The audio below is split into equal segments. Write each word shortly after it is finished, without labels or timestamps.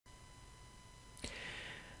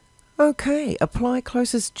Okay, apply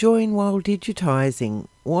closest join while digitizing.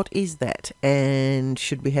 What is that? And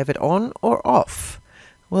should we have it on or off?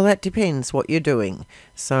 Well, that depends what you're doing.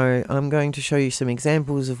 So I'm going to show you some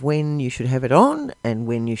examples of when you should have it on and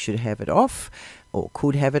when you should have it off, or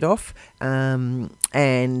could have it off.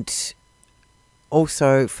 And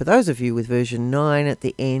also, for those of you with version 9, at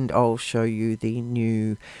the end I'll show you the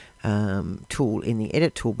new tool in the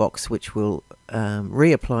edit toolbox, which will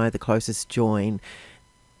reapply the closest join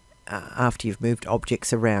after you've moved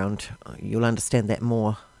objects around. You'll understand that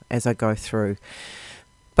more as I go through.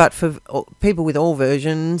 But for people with all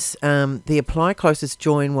versions, the apply closest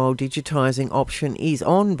join while digitizing option is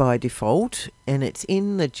on by default, and it's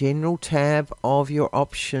in the general tab of your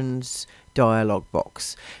options dialog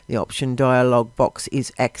box. The option dialog box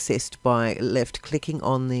is accessed by left clicking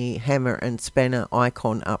on the hammer and spanner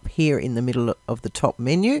icon up here in the middle of the top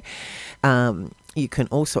menu. You can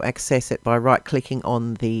also access it by right clicking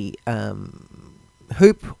on the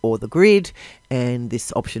hoop or the grid, and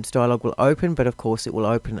this options dialog will open, but of course it will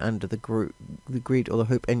open under the grid or the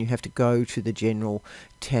hoop, and you have to go to the general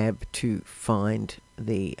tab to find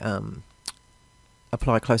the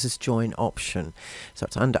apply closest join option. So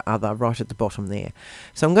it's under other right at the bottom there.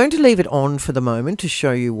 So I'm going to leave it on for the moment to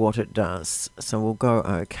show you what it does. So we'll go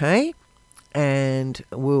OK, and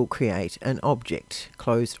we'll create an object,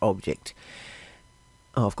 closed object.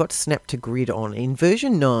 Oh, I've got snap to grid on. In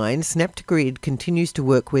version 9, snap to grid continues to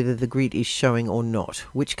work whether the grid is showing or not,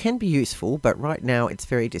 which can be useful, but right now it's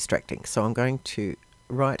very distracting. So I'm going to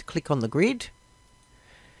right click on the grid,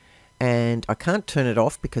 and I can't turn it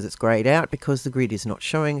off because it's grayed out because the grid is not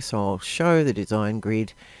showing. So I'll show the design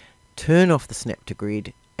grid, turn off the snap to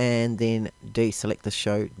grid, and then deselect the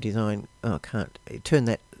show design. Oh, I can't turn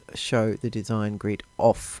that show the design grid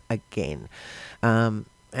off again.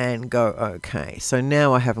 And go OK. So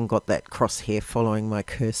now I haven't got that crosshair following my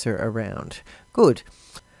cursor around. Good.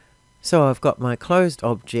 So I've got my closed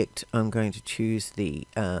object. I'm going to choose the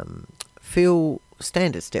fill,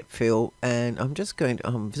 standard step fill, and I'm just going to,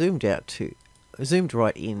 I'm zoomed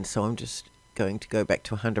right in, so I'm just going to go back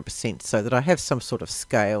to 100% so that I have some sort of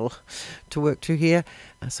scale to work to here,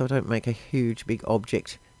 so I don't make a huge big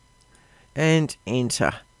object. And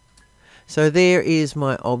enter. So there is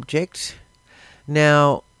my object.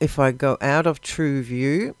 Now, if I go out of true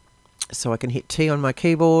view, so I can hit T on my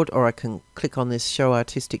keyboard, or I can click on this show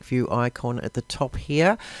artistic view icon at the top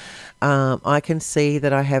here, I can see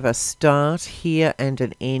that I have a start here and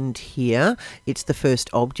an end here. It's the first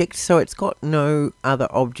object, so it's got no other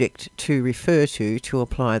object to refer to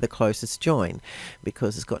apply the closest join,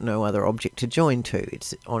 because it's got no other object to join to.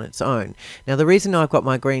 It's on its own. Now, the reason I've got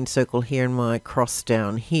my green circle here and my cross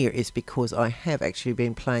down here is because I have actually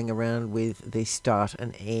been playing around with the start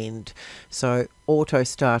and end. So auto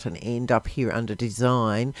start and end up here under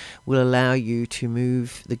design will allow you to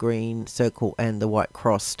move the green circle and the white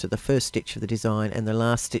cross to the first stitch of the design and the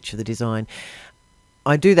last stitch of the design.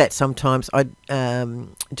 I do that sometimes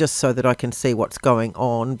just so that I can see what's going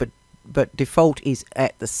on, but default is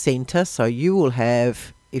at the center, so you will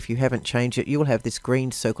have, if you haven't changed it, you will have this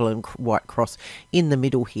green circle and white cross in the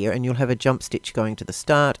middle here, and you'll have a jump stitch going to the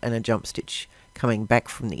start and a jump stitch coming back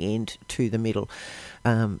from the end to the middle.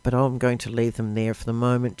 But I'm going to leave them there for the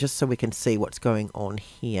moment just so we can see what's going on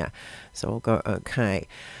here. So I'll go OK.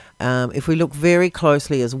 If we look very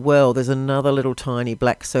closely as well, there's another little tiny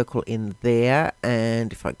black circle in there,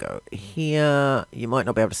 and if I go here, you might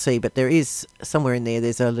not be able to see, but there is somewhere in there,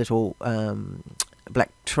 there's a little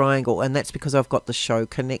black triangle, and that's because I've got the show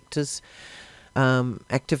connectors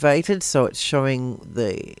activated, so it's showing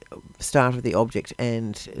the start of the object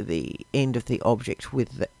and the end of the object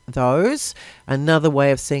with those. Another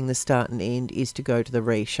way of seeing the start and end is to go to the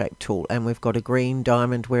reshape tool, and we've got a green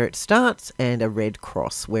diamond where it starts and a red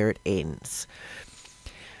cross where it ends.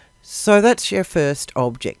 So that's your first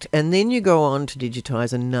object, and then you go on to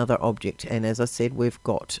digitize another object, and as I said, we've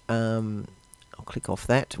got I'll click off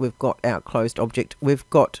that. We've got our closed object. We've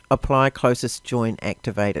got apply closest join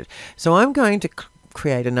activated. So I'm going to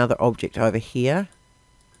create another object over here.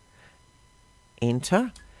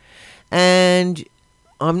 Enter. And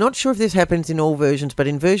I'm not sure if this happens in all versions, but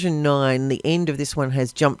in version 9, the end of this one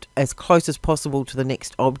has jumped as close as possible to the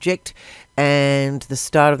next object, and the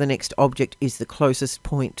start of the next object is the closest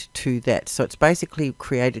point to that. So it's basically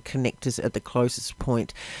created connectors at the closest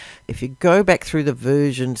point. If you go back through the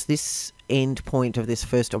versions, this end point of this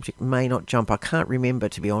first object may not jump. I can't remember,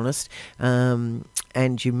 to be honest.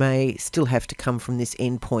 And you may still have to come from this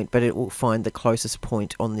end point, but it will find the closest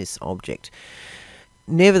point on this object.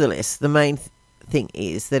 Nevertheless, the main thing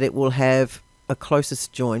is that it will have a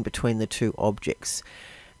closest join between the two objects.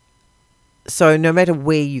 So no matter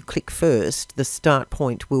where you click first, the start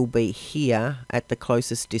point will be here at the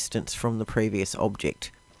closest distance from the previous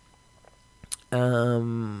object.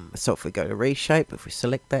 So if we go to reshape, if we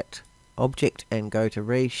select that object and go to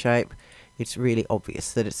reshape, it's really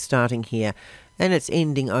obvious that it's starting here and it's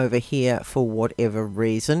ending over here for whatever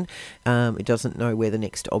reason. It doesn't know where the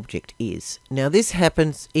next object is. Now this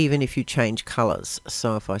happens even if you change colors.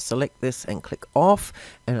 So if I select this and click off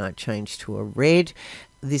and I change to a red,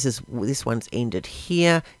 this one's ended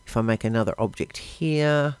here. If I make another object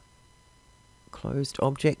here, closed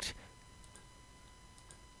object,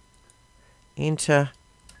 enter,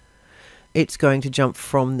 it's going to jump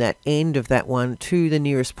from that end of that one to the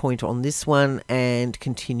nearest point on this one and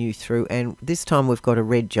continue through. And this time we've got a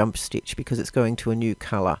red jump stitch because it's going to a new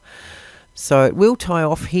color. So it will tie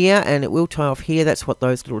off here and it will tie off here. That's what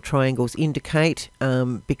those little triangles indicate,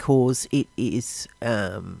 because it is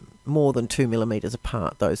more than 2 millimeters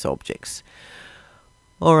apart, those objects.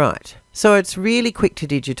 All right, so it's really quick to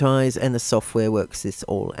digitize and the software works this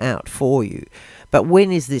all out for you. But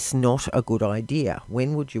when is this not a good idea?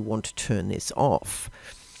 When would you want to turn this off?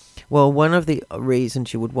 Well, one of the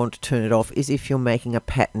reasons you would want to turn it off is if you're making a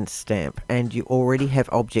pattern stamp and you already have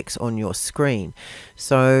objects on your screen.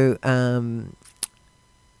 So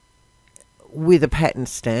with a pattern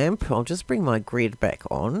stamp, I'll just bring my grid back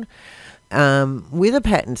on. With a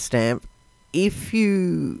pattern stamp, if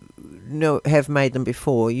you have made them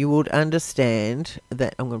before, you would understand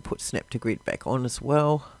that. I'm going to put snap to grid back on as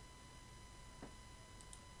well.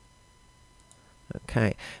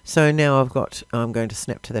 Okay, so now I'm going to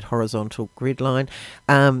snap to that horizontal grid line.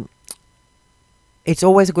 It's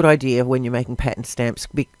always a good idea when you're making pattern stamps,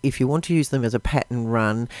 if you want to use them as a pattern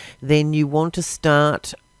run, then you want to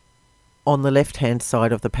start on the left hand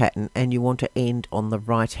side of the pattern and you want to end on the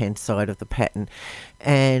right hand side of the pattern,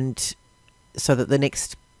 and so that the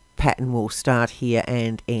next pattern will start here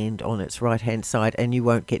and end on its right hand side and you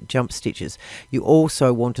won't get jump stitches. You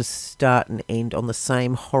also want to start and end on the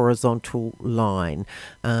same horizontal line.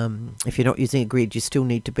 If you're not using a grid, you still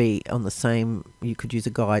need to be on the same, you could use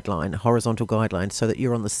a guideline, a horizontal guideline, so that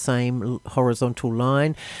you're on the same horizontal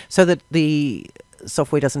line, so that the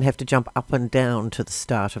software doesn't have to jump up and down to the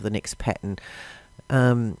start of the next pattern.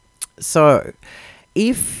 So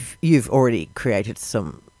if you've already created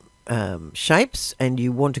some shapes and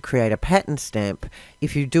you want to create a pattern stamp,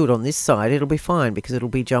 if you do it on this side, it'll be fine because it'll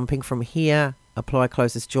be jumping from here, apply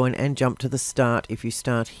closest join and jump to the start. If you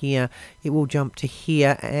start here, it will jump to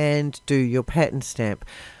here and do your pattern stamp.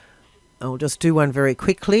 I'll just do one very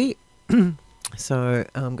quickly. So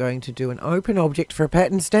I'm going to do an open object for a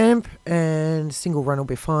pattern stamp and single run will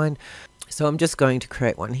be fine. So I'm just going to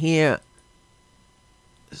create one here.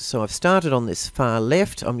 So I've started on this far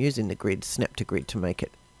left. I'm using the grid, snap to grid, to make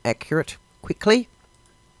it accurate quickly.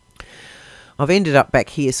 I've ended up back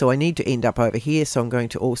here, so I need to end up over here, so I'm going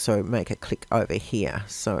to also make a click over here.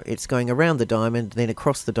 So it's going around the diamond, then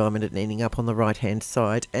across the diamond and ending up on the right hand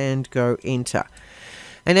side, and go enter.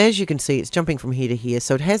 And as you can see, it's jumping from here to here,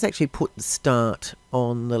 so it has actually put the start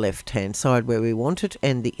on the left hand side where we want it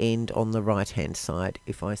and the end on the right hand side.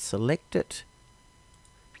 If I select it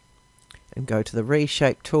and go to the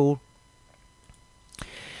reshape tool,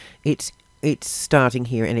 it's starting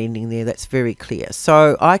here and ending there. That's very clear.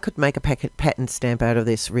 So I could make a pattern stamp out of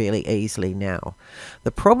this really easily now.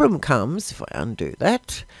 The problem comes, if I undo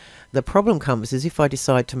that, the problem comes is if I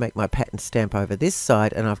decide to make my pattern stamp over this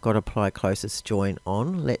side and I've got apply closest join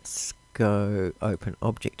on. Let's go open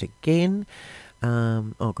object again.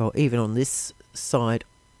 I'll go even on this side,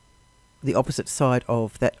 the opposite side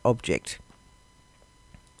of that object.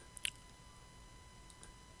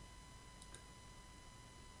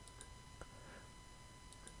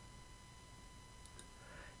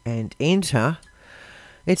 And enter.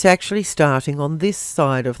 It's actually starting on this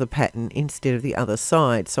side of the pattern instead of the other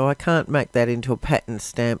side, so I can't make that into a pattern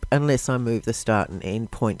stamp unless I move the start and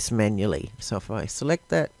end points manually. So if I select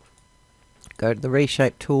that, go to the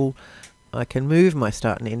reshape tool, I can move my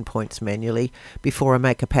start and end points manually before I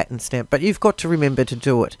make a pattern stamp, but you've got to remember to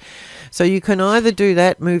do it. So you can either do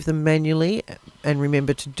that, move them manually and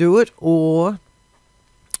remember to do it, or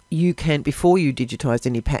you can, before you digitize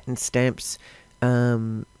any pattern stamps,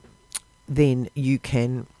 then you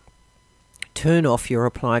can turn off your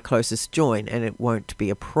apply closest join and it won't be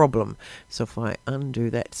a problem. So if I undo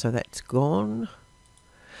that, so that's gone,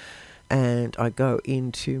 and I go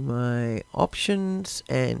into my options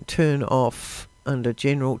and turn off, under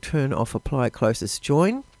general, turn off apply closest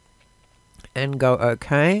join and go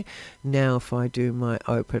OK. Now if I do my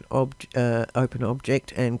open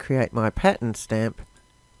object and create my pattern stamp,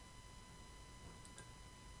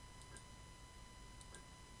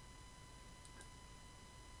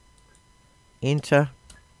 enter,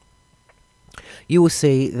 you will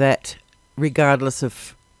see that regardless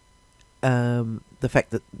of the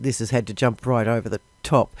fact that this has had to jump right over the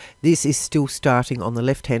top, this is still starting on the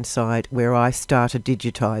left hand side where I started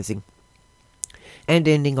digitizing, and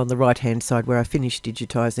ending on the right hand side where I finished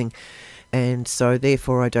digitizing, and so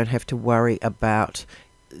therefore I don't have to worry about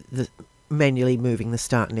manually moving the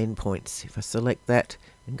start and end points. If I select that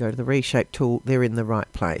and go to the reshape tool, they're in the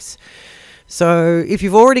right place. So if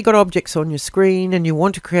you've already got objects on your screen and you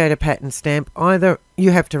want to create a pattern stamp, either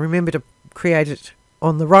you have to remember to create it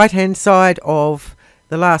on the right hand side of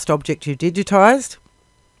the last object you digitized,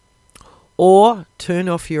 or turn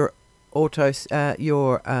off your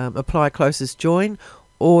apply closest join,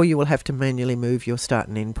 or you will have to manually move your start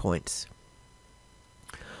and end points.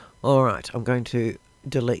 Alright, I'm going to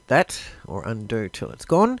delete that or undo till it's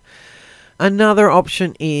gone. Another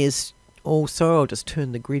option is also, I'll just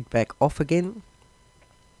turn the grid back off again.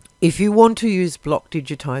 If you want to use block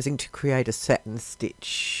digitizing to create a satin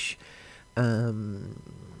stitch,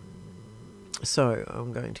 so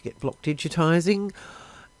I'm going to get block digitizing,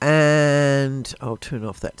 and I'll turn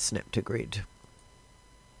off that snap to grid.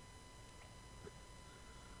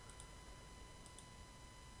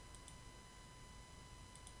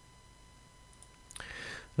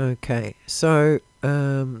 Okay, so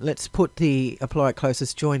let's put the apply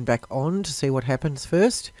closest join back on to see what happens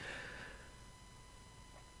first.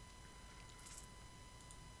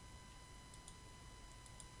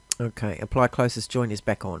 Okay, apply closest join is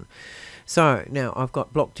back on. So now I've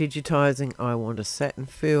got block digitizing, I want a satin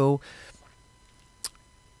fill,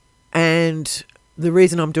 and the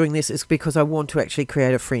reason I'm doing this is because I want to actually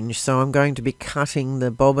create a fringe. So I'm going to be cutting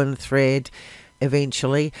the bobbin thread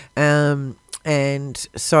eventually, and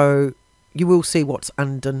so you will see what's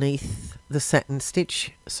underneath the satin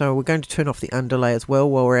stitch. So we're going to turn off the underlay as well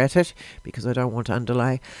while we're at it, because I don't want to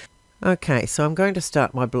underlay. Okay, so I'm going to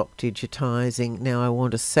start my block digitizing. Now I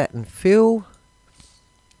want a satin fill,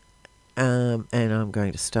 and I'm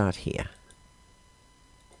going to start here.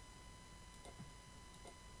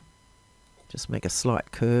 Just make a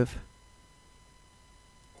slight curve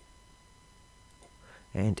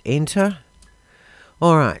and enter.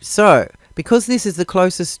 Alright, so because this is the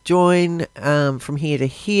closest join from here to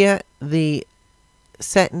here, the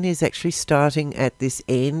satin is actually starting at this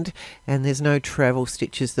end, and there's no travel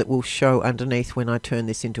stitches that will show underneath when I turn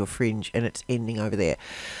this into a fringe, and it's ending over there.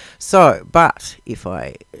 So, but if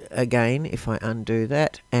I undo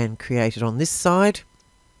that and create it on this side,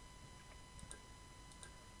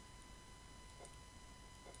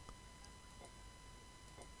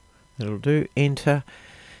 it'll do, enter.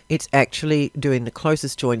 It's actually doing the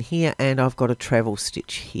closest join here, and I've got a travel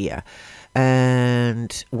stitch here.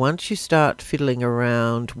 And once you start fiddling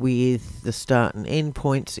around with the start and end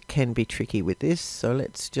points, it can be tricky with this. So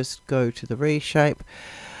let's just go to the reshape.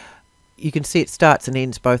 You can see it starts and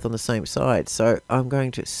ends both on the same side. So I'm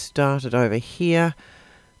going to start it over here.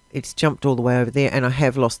 It's jumped all the way over there, and I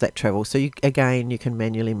have lost that travel. So again, you can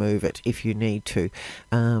manually move it if you need to.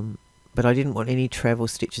 But I didn't want any travel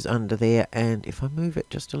stitches under there, and if I move it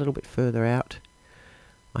just a little bit further out,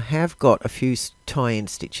 I have got a few tie-in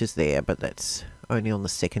stitches there, but that's only on the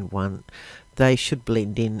second one. They should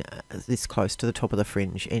blend in this close to the top of the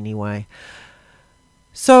fringe anyway.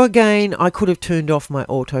 So again, I could have turned off my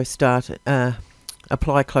auto start,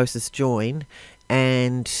 apply closest join,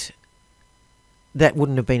 and that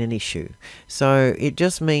wouldn't have been an issue. So it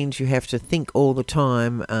just means you have to think all the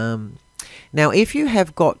time. Now, if you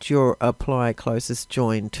have got your apply closest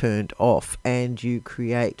join turned off and you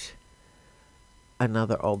create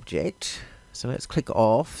another object, so let's click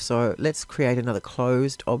off. So let's create another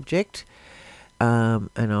closed object, and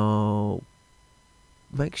I'll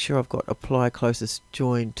make sure I've got apply closest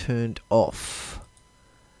join turned off.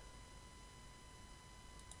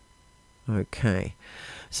 Okay,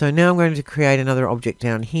 so now I'm going to create another object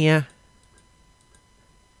down here,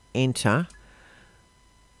 enter.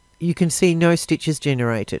 You can see no stitches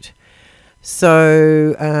generated.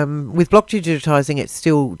 So with block digitizing, it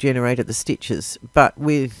still generated the stitches, but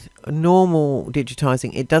with normal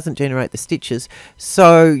digitizing, it doesn't generate the stitches.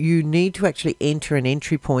 So you need to actually enter an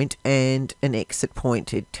entry point and an exit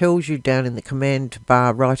point. It tells you down in the command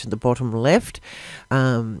bar right at the bottom left.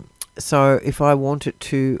 So if I want it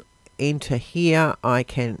to enter here, I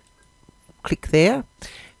can click there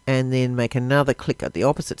and then make another click at the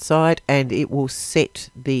opposite side, and it will set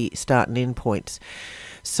the start and end points.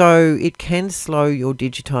 So it can slow your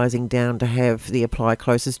digitizing down to have the apply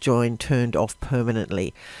closest join turned off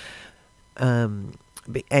permanently. And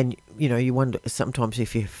you know, you wonder sometimes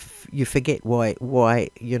if you forget why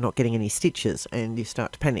you're not getting any stitches, and you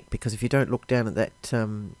start to panic, because if you don't look down at that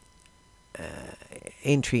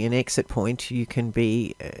entry and exit point, you can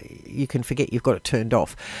forget you've got it turned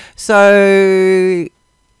off. So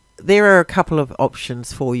there are a couple of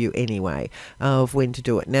options for you anyway of when to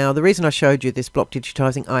do it. Now, the reason I showed you this block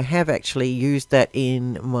digitizing, I have actually used that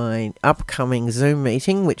in my upcoming Zoom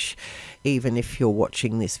meeting, which even if you're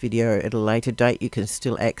watching this video at a later date, you can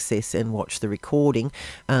still access and watch the recording,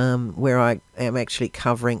 where I am actually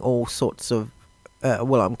covering all sorts of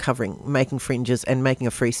I'm covering making fringes and making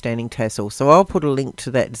a freestanding tassel. So I'll put a link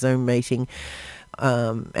to that Zoom meeting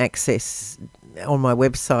access on my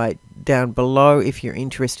website down below if you're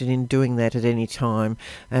interested in doing that at any time.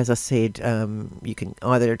 As I said, you can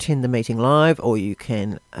either attend the meeting live or you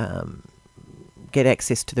can get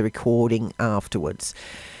access to the recording afterwards.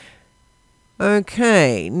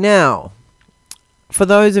 Okay, now for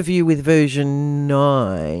those of you with version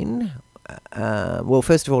 9, well,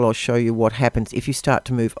 first of all, I'll show you what happens if you start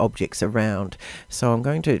to move objects around. So I'm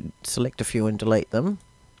going to select a few and delete them.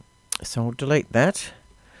 So I'll delete that.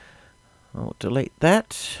 I'll delete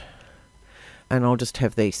that. And I'll just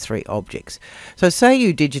have these 3 objects. So say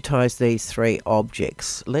you digitize these 3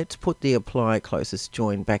 objects. Let's put the apply closest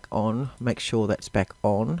join back on. Make sure that's back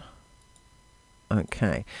on.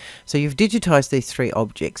 Okay, so you've digitized these 3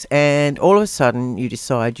 objects, and all of a sudden you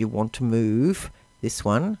decide you want to move this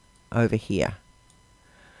one over here.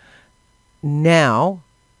 Now,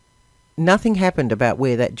 nothing happened about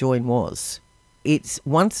where that join was.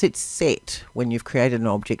 Once it's set, when you've created an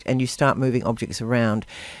object and you start moving objects around,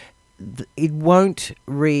 it won't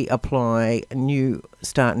reapply new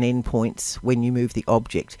start and end points when you move the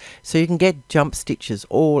object. So you can get jump stitches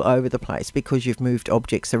all over the place because you've moved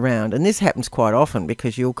objects around. And this happens quite often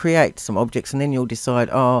because you'll create some objects and then you'll decide,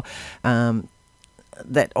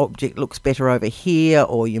 that object looks better over here,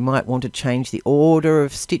 or you might want to change the order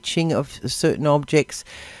of stitching of certain objects.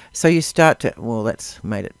 So you start to, well, that's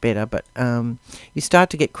made it better, but you start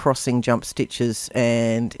to get crossing jump stitches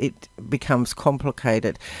and it becomes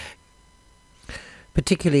complicated,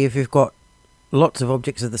 particularly if you've got lots of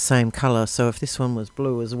objects of the same colour. So if this one was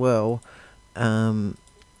blue as well, and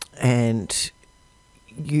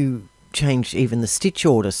you changed even the stitch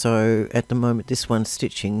order, so at the moment this one's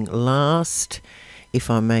stitching last. If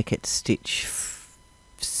I make it stitch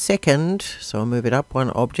second, so I'll move it up 1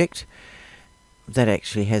 object, that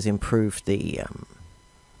actually has improved the,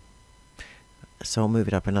 so I'll move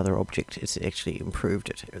it up another object, it's actually improved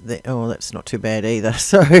it. Oh, that's not too bad either,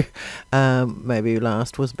 so maybe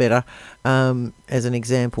last was better as an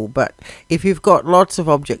example. But if you've got lots of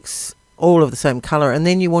objects all of the same colour and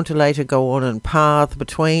then you want to later go on and path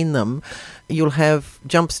between them, you'll have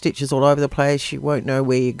jump stitches all over the place, you won't know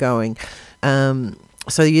where you're going.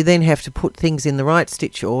 So you then have to put things in the right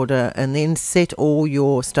stitch order and then set all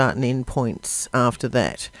your start and end points after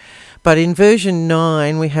that. But in version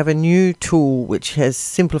 9 we have a new tool which has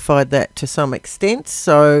simplified that to some extent,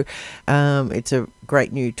 so it's a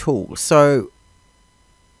great new tool. So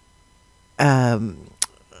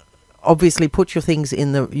obviously put your things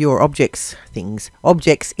in your objects in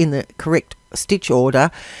the correct stitch order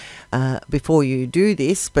before you do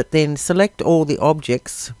this, but then select all the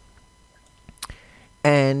objects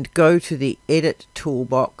and go to the edit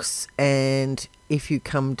toolbox, and if you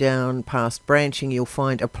come down past branching you'll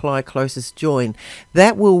find apply closest join.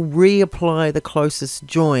 That will reapply the closest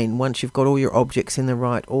join once you've got all your objects in the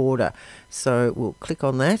right order. So we'll click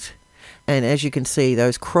on that, and as you can see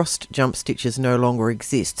those crossed jump stitches no longer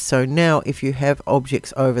exist. So now if you have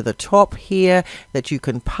objects over the top here that you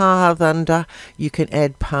can path under, you can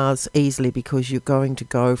add paths easily because you're going to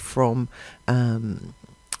go from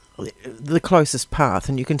the closest path,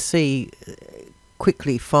 and you can see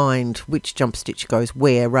quickly find which jump stitch goes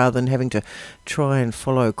where rather than having to try and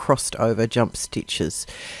follow crossed over jump stitches.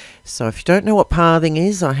 So if you don't know what pathing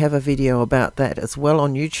is, I have a video about that as well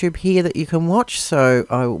on YouTube here that you can watch, so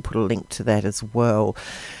I will put a link to that as well.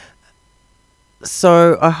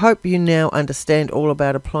 So I hope you now understand all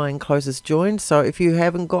about applying closest join. So if you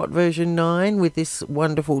haven't got version 9 with this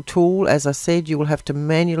wonderful tool, as I said, you will have to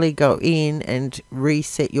manually go in and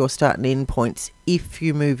reset your start and end points if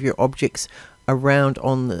you move your objects around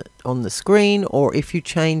on the screen, or if you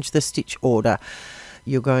change the stitch order,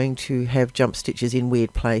 you're going to have jump stitches in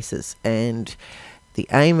weird places. And the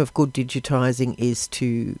aim of good digitizing is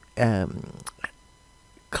to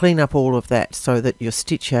clean up all of that so that your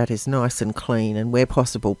stitch out is nice and clean, and where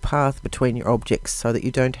possible path between your objects so that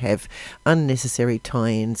you don't have unnecessary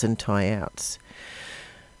tie-ins and tie-outs.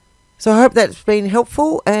 So I hope that's been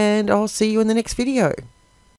helpful, and I'll see you in the next video.